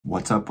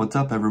What's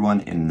up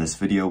everyone? In this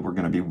video, we're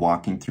going to be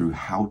walking through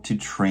how to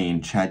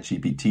train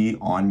ChatGPT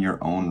on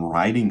your own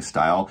writing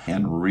style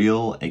and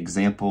real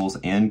examples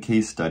and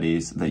case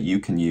studies that you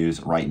can use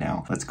right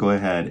now. Let's go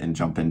ahead and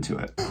jump into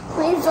it.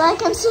 Please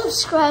like and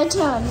subscribe to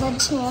the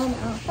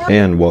channel.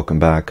 And welcome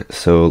back.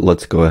 So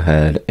let's go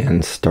ahead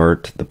and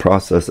start the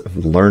process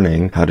of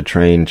learning how to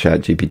train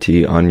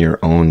ChatGPT on your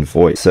own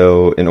voice.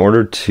 So in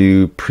order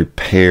to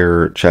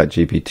prepare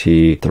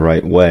ChatGPT the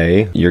right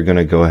way, you're going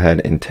to go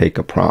ahead and take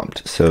a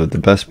prompt. So the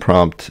best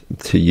prompt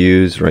to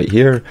use right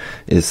here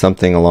is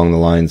something along the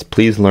lines,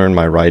 please learn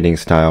my writing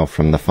style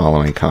from the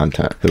following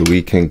content. So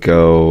we can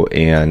go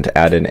and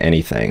add in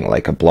anything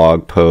like a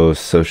blog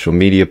post, social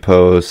media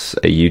posts,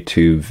 a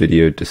YouTube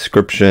video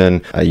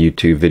description, a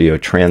YouTube video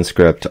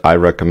transcript. I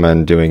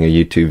recommend doing a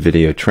YouTube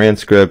video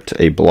transcript,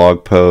 a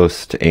blog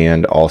post,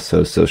 and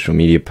also social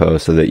media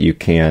posts so that you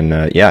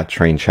can,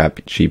 train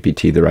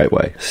ChatGPT the right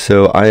way.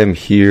 So I am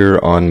here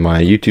on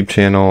my YouTube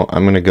channel.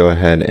 I'm going to go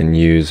ahead and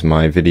use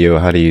my video,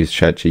 how to use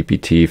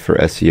ChatGPT for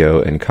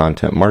SEO and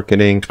content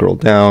marketing. Scroll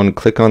down,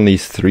 click on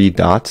these three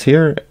dots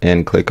here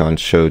and click on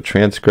show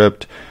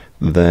transcript.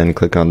 Then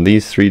click on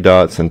these three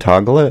dots and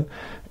toggle it.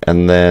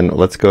 And then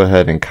let's go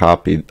ahead and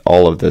copy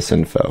all of this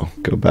info.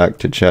 Go back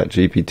to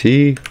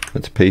ChatGPT.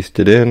 Let's paste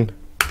it in.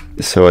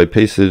 So I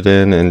pasted it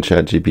in and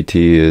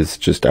ChatGPT is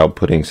just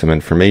outputting some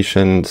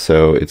information.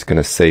 So it's going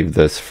to save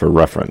this for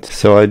reference.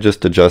 So I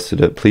just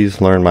adjusted it. Please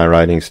learn my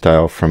writing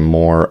style from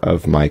more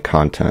of my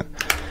content.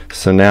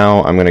 So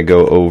now I'm going to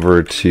go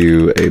over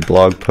to a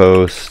blog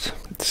post.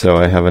 So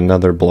I have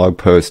another blog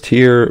post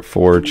here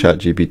for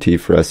ChatGPT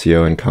for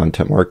SEO and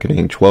content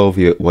marketing,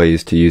 12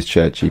 ways to use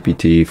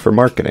ChatGPT for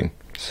marketing.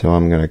 So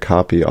I'm going to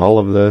copy all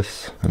of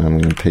this and I'm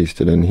going to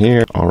paste it in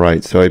here. All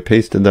right, so I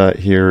pasted that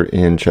here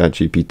in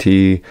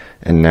ChatGPT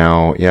and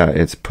now,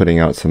 it's putting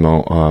out some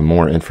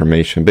more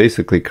information,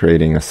 basically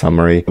creating a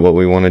summary. What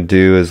we want to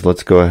do is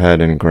let's go ahead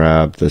and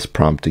grab this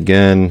prompt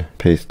again,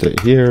 paste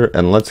it here,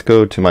 and let's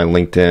go to my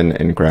LinkedIn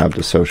and grab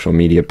the social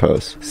media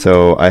post.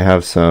 So I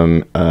have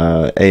some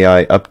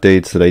AI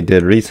updates that I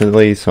did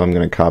recently, so I'm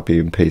going to copy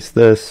and paste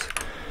this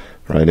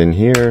right in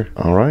here.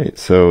 All right,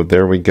 so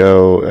there we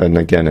go. And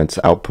again, it's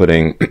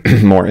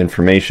outputting more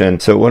information.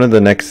 So one of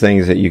the next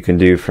things that you can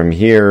do from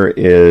here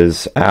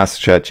is ask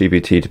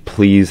ChatGPT to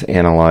please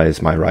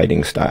analyze my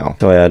writing style.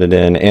 So I added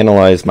in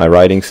analyze my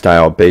writing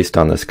style based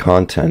on this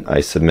content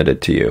I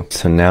submitted to you.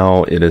 So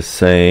now it is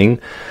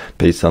saying,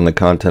 based on the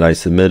content I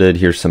submitted,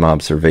 here's some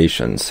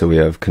observations. So we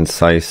have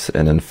concise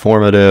and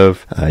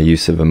informative,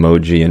 use of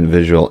emoji and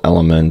visual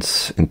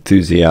elements,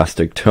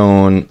 enthusiastic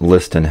tone,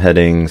 list and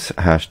headings,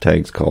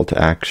 hashtags, call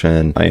to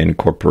action. I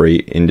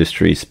incorporate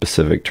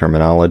industry-specific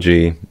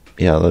terminology.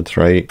 Yeah, that's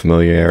right.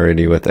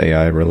 Familiarity with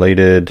AI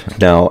related.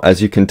 Now,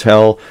 as you can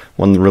tell,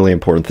 one really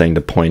important thing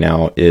to point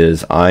out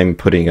is I'm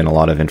putting in a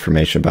lot of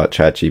information about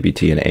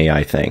ChatGPT and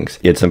AI things.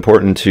 It's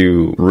important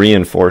to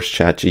reinforce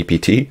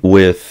ChatGPT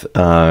with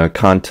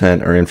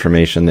content or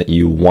information that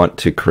you want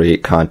to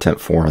create content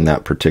for in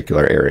that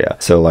particular area.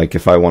 So like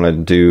if I want to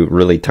do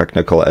really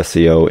technical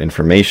SEO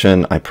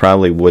information, I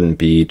probably wouldn't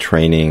be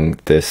training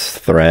this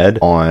thread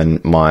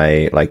on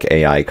my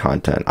AI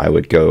content. I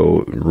would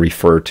go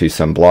refer to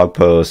some blog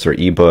posts or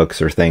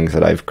ebooks or things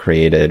that I've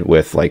created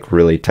with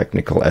really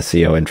technical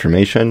SEO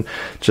information,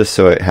 just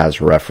so it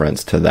has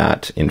reference to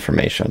that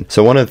information.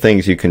 So one of the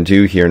things you can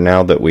do here,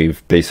 now that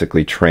we've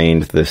basically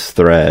trained this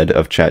thread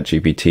of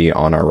ChatGPT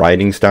on our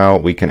writing style,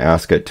 we can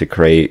ask it to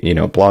create,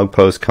 blog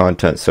post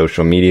content,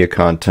 social media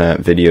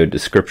content, video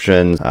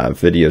descriptions,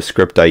 video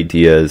script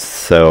ideas.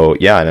 So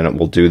and it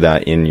will do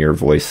that in your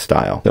voice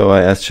style. So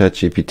I asked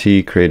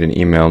ChatGPT, create an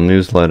email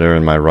newsletter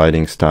in my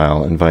writing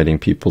style, inviting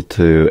people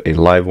to a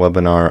live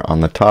webinar on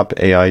the top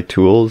AI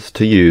tools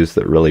to use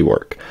that really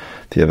work.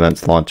 The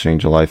event's launching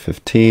July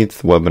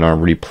 15th. Webinar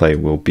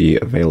replay will be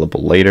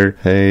available later.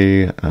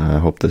 Hey, I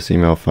hope this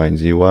email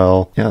finds you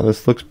well. Yeah,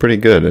 this looks pretty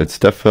good. It's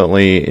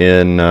definitely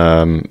in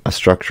a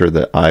structure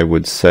that I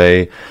would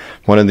say.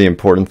 One of the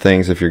important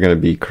things, if you're going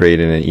to be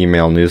creating an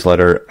email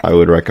newsletter, I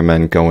would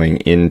recommend going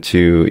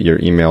into your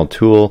email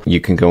tool. You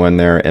can go in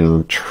there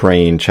and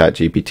train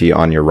ChatGPT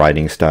on your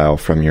writing style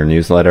from your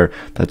newsletter.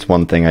 That's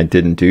one thing I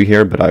didn't do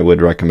here, but I would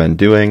recommend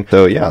doing.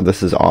 So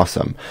this is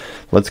awesome.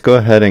 Let's go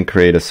ahead and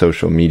create a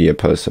social media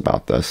post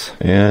about this.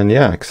 And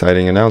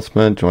exciting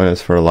announcement. Join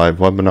us for a live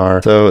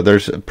webinar. So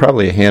there's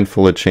probably a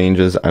handful of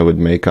changes I would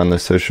make on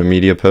this social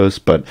media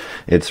post, but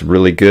it's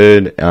really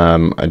good.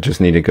 I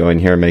just need to go in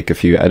here and make a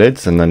few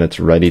edits, and then it's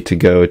ready to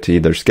go to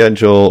either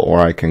schedule, or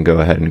I can go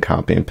ahead and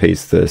copy and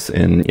paste this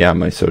in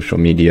my social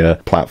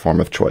media platform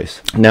of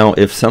choice. Now,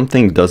 if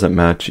something doesn't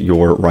match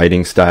your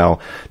writing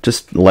style,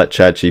 just let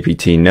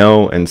ChatGPT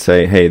know and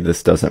say, hey,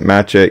 this doesn't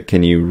match it.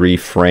 Can you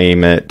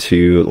reframe it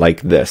to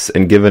this,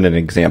 and give it an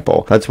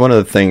example? That's one of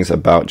the things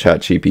about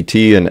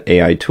ChatGPT and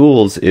AI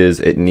tools is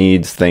it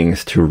needs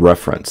things to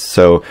reference.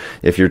 So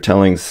if you're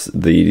telling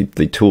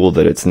the tool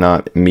that it's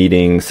not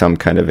meeting some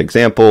kind of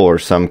example or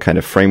some kind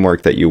of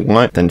framework that you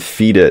want, then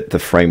feed it it the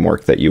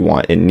framework that you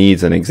want. It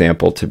needs an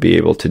example to be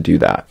able to do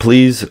that.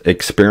 Please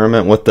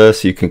experiment with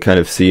this. You can kind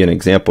of see an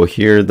example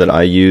here that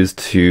I used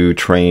to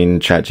train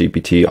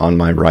ChatGPT on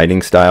my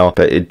writing style,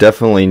 but it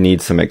definitely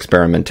needs some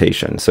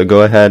experimentation. So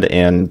go ahead,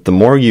 and the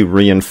more you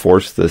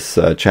reinforce this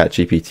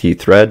ChatGPT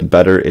thread, the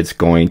better it's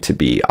going to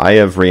be. I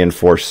have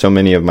reinforced so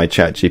many of my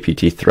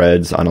ChatGPT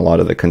threads on a lot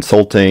of the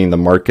consulting, the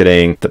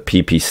marketing, the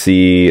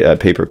PPC,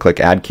 pay-per-click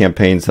ad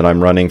campaigns that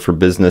I'm running for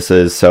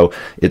businesses. So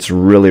it's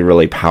really,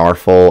 really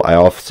powerful. I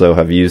also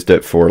have used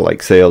it for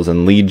like sales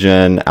and lead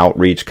gen,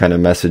 outreach kind of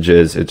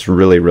messages. It's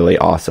really, really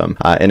awesome.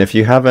 And if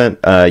you haven't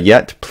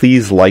yet,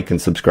 please like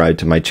and subscribe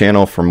to my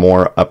channel for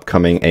more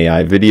upcoming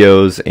AI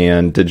videos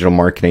and digital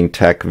marketing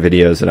tech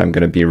videos that I'm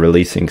going to be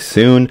releasing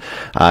soon.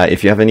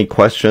 If you have any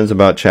questions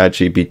about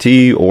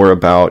ChatGPT or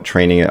about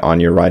training it on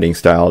your writing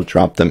style,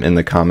 drop them in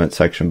the comment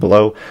section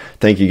below.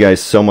 Thank you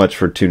guys so much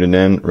for tuning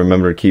in.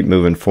 Remember to keep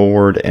moving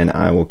forward, and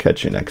I will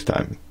catch you next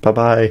time.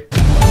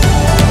 Bye-bye.